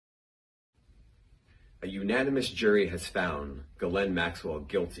A unanimous jury has found Ghislaine Maxwell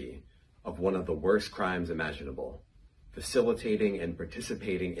guilty of one of the worst crimes imaginable, facilitating and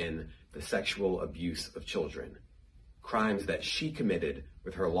participating in the sexual abuse of children, crimes that she committed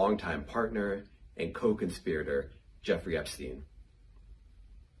with her longtime partner and co-conspirator, Jeffrey Epstein.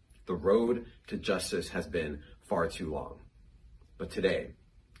 The road to justice has been far too long, but today,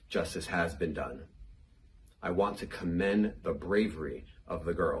 justice has been done. I want to commend the bravery of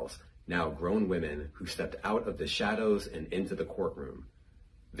the girls, now grown women, who stepped out of the shadows and into the courtroom.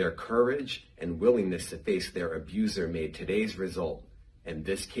 Their courage and willingness to face their abuser made today's result and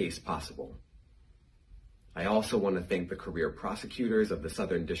this case possible. I also want to thank the career prosecutors of the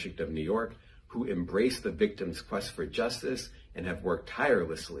Southern District of New York who embraced the victim's quest for justice and have worked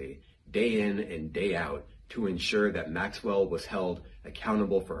tirelessly day in and day out to ensure that Maxwell was held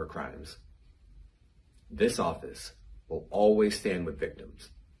accountable for her crimes. This office will always stand with victims,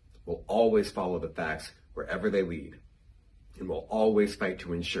 will always follow the facts wherever they lead, and will always fight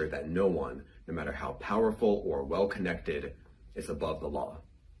to ensure that no one, no matter how powerful or well-connected, is above the law.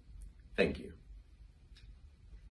 Thank you.